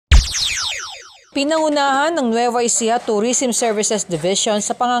Pinangunahan ng Nueva Ecija Tourism Services Division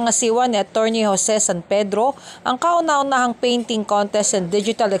sa pangangasiwa ni Atty. San Pedro ang Kauna-Unahang Painting Contest and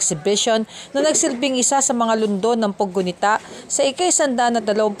Digital Exhibition na nagsilbing isa sa mga lundo ng paggunita sa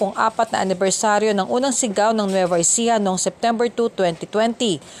ika-124 na anibersaryo ng Unang Sigaw ng Nueva Ecija noong September 2,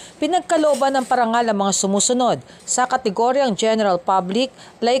 2020. Pinagkalooban ng parangal ang mga sumusunod sa kategoryang General Public,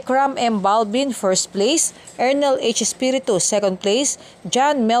 Laicram M, Balbin, first place, Emel H, Espiritu, second place,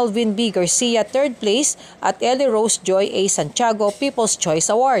 Melvin B, Garcia, third place, at Eli Rose Joy A, Santiago, People's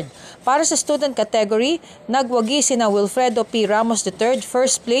Choice Award. Para sa student category, nagwagi sina Wilfredo P, Ramos III,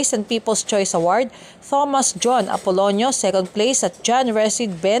 first place and People's Choice Award, Jonh Apolonio, second place, at Jan Resty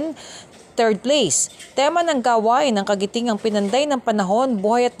Del C, third place. Tema ng gawain ng kagitingang pinanday ng panahon,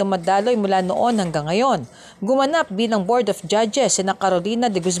 buhay at dumadaloy mula noon hanggang ngayon. Gumanap bilang Board of Judges sina Carolina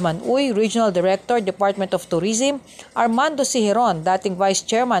de Guzman-Uy, Regional Director, Department of Tourism, Armando C. dating Vice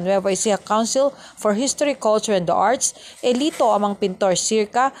Chairman, Nueva Ecija Council for History, Culture and the Arts, Elito Amang Pintor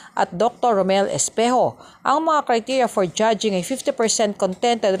Circa, at Dr. Romel Espejo. Ang mga criteria for judging ay 50%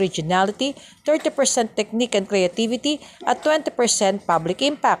 content and originality, 30% technique and creativity, at 20% public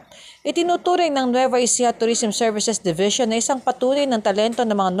impact. Itinuturing ng Nueva Ecija Tourism Services Division na isang patunay ng talento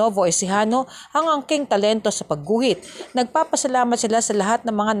ng mga Novo Ecijano ang angking talento sa pagguhit. Nagpapasalamat sila sa lahat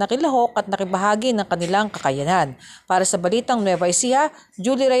ng mga nakilahok at nakibahagi ng kanilang kakayanan. Para sa Balitang Nueva Ecija,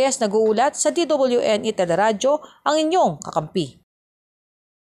 Julie Reyes nag-uulat sa DWN Teleradyo, ang inyong kakampi.